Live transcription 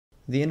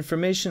The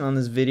information on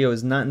this video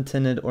is not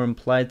intended or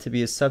implied to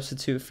be a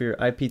substitute for your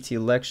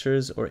IPT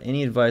lectures or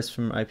any advice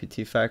from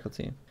IPT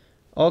faculty.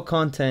 All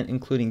content,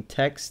 including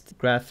text,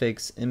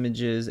 graphics,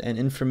 images, and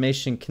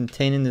information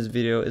contained in this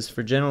video is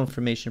for general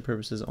information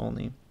purposes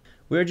only.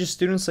 We are just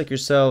students like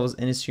yourselves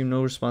and assume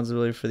no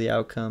responsibility for the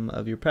outcome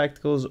of your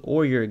practicals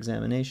or your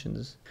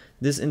examinations.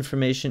 This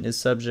information is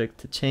subject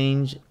to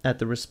change at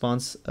the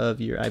response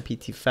of your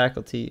IPT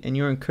faculty, and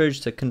you are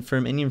encouraged to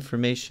confirm any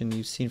information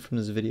you've seen from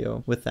this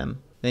video with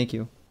them. Thank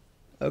you.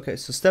 Okay,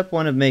 so step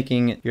one of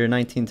making your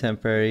 19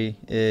 temporary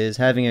is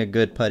having a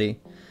good putty.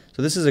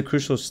 So this is a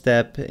crucial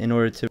step in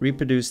order to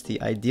reproduce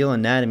the ideal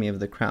anatomy of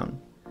the crown.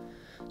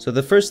 So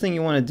the first thing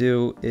you want to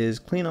do is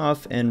clean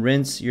off and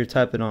rinse your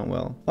typodont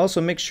well.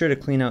 Also make sure to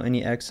clean out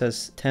any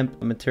excess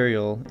temp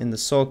material in the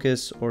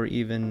sulcus or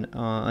even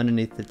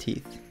underneath the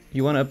teeth.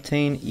 You want to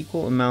obtain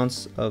equal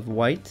amounts of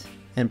white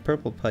and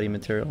purple putty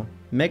material.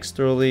 Mix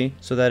thoroughly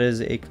so that it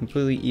is a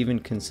completely even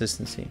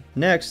consistency.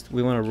 Next,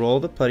 we want to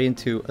roll the putty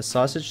into a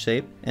sausage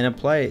shape and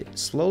apply it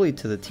slowly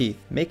to the teeth,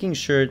 making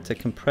sure to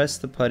compress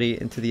the putty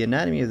into the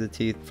anatomy of the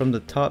teeth from the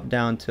top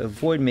down to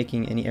avoid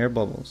making any air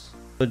bubbles.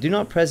 So do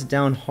not press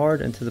down hard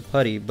into the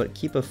putty, but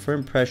keep a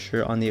firm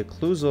pressure on the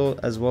occlusal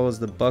as well as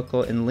the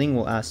buccal and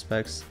lingual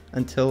aspects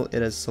until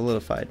it has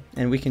solidified.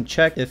 And we can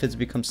check if it's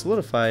become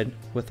solidified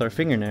with our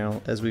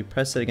fingernail as we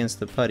press it against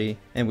the putty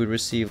and we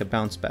receive a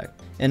bounce back.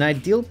 An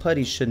ideal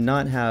putty should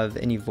not have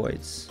any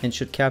voids and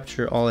should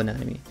capture all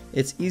anatomy.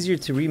 It's easier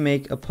to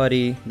remake a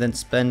putty than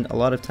spend a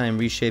lot of time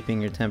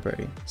reshaping your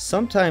temporary.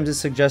 Sometimes it's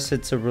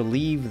suggested to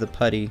relieve the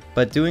putty,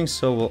 but doing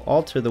so will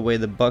alter the way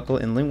the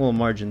buccal and lingual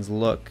margins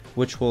look,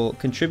 which will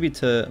contribute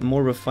to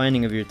more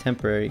refining of your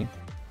temporary.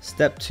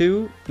 Step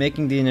 2,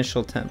 making the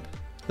initial temp.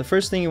 The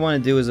first thing you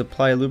want to do is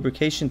apply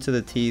lubrication to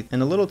the teeth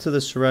and a little to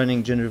the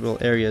surrounding gingival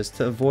areas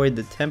to avoid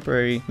the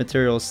temporary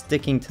material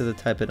sticking to the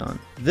typodont.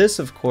 This,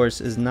 of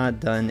course, is not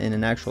done in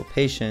an actual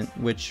patient,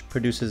 which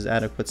produces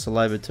adequate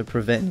saliva to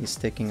prevent any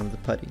sticking of the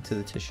putty to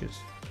the tissues.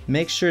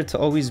 Make sure to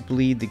always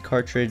bleed the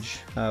cartridge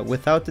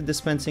without the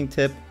dispensing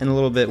tip and a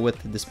little bit with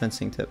the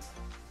dispensing tip.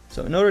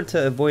 So in order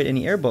to avoid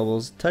any air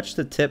bubbles, touch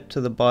the tip to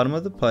the bottom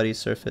of the putty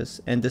surface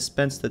and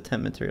dispense the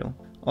temp material.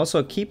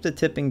 Also, keep the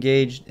tip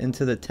engaged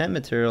into the temp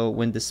material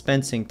when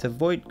dispensing to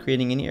avoid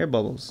creating any air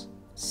bubbles.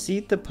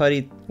 Seat the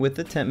putty with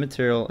the temp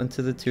material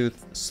into the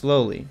tooth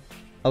slowly.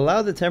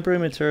 Allow the temporary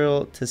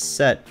material to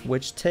set,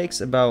 which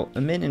takes about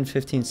a minute and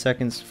 15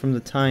 seconds from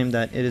the time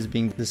that it is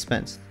being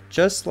dispensed.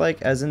 Just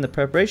like as in the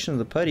preparation of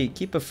the putty,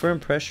 keep a firm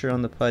pressure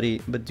on the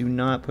putty, but do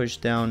not push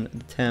down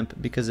the temp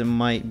because it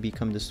might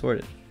become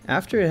distorted.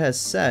 After it has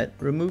set,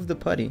 remove the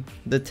putty.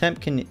 The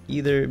temp can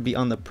either be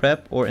on the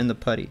prep or in the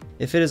putty.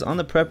 If it is on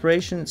the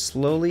preparation,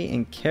 slowly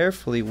and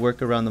carefully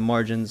work around the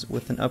margins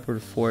with an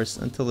upward force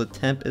until the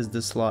temp is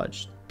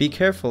dislodged. Be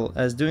careful,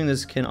 as doing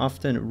this can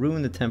often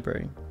ruin the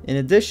temporary. In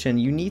addition,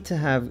 you need to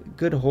have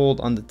good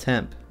hold on the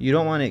temp. You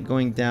don't want it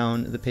going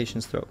down the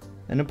patient's throat.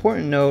 An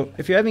important note,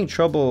 if you're having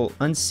trouble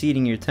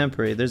unseating your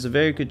temporary, there's a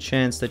very good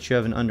chance that you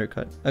have an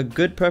undercut. A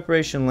good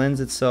preparation lends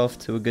itself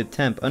to a good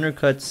temp.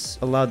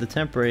 Undercuts allow the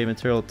temporary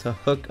material to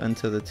hook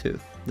onto the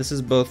tooth. This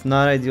is both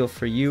not ideal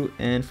for you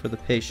and for the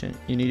patient.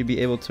 You need to be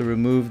able to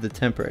remove the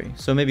temporary.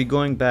 So maybe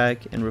going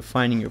back and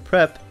refining your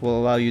prep will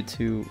allow you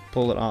to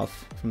pull it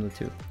off from the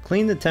tooth.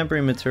 Clean the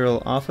temporary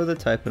material off of the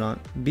typodont.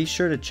 Be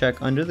sure to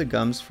check under the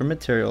gums for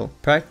material.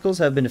 Practicals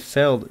have been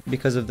failed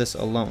because of this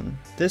alone.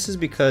 This is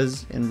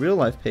because in real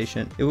life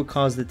patient, it would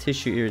cause the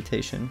tissue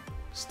irritation.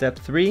 Step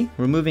 3,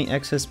 removing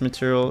excess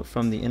material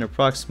from the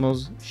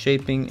interproximals,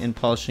 shaping and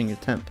polishing your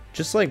temp.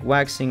 Just like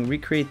waxing,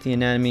 recreate the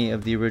anatomy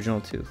of the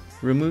original tooth.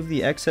 Remove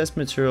the excess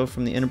material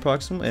from the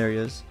interproximal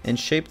areas and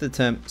shape the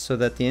temp so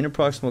that the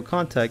interproximal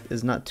contact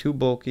is not too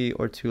bulky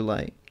or too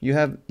light. You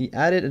have the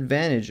added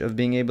advantage of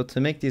being able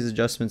to make these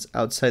adjustments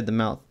outside the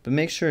mouth, but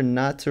make sure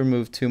not to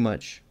remove too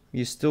much.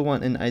 You still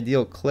want an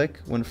ideal click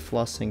when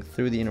flossing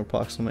through the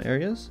interproximal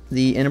areas.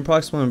 The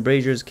interproximal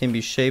embrasures can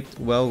be shaped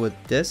well with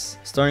discs,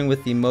 starting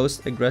with the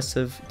most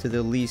aggressive to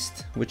the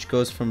least, which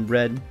goes from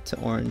red to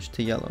orange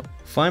to yellow.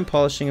 Fine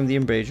polishing of the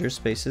embrasure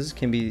spaces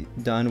can be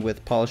done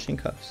with polishing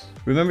cuffs.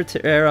 Remember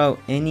to air out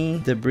any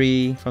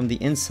debris from the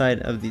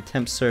inside of the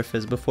temp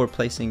surface before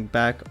placing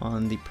back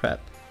on the prep.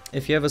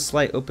 If you have a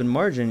slight open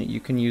margin, you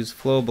can use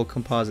flowable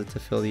composite to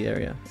fill the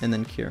area and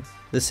then cure.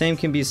 The same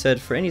can be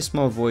said for any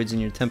small voids in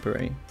your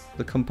temporary.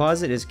 The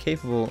composite is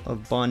capable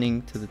of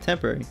bonding to the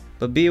temporary,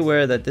 but be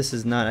aware that this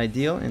is not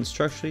ideal and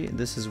structurally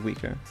this is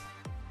weaker.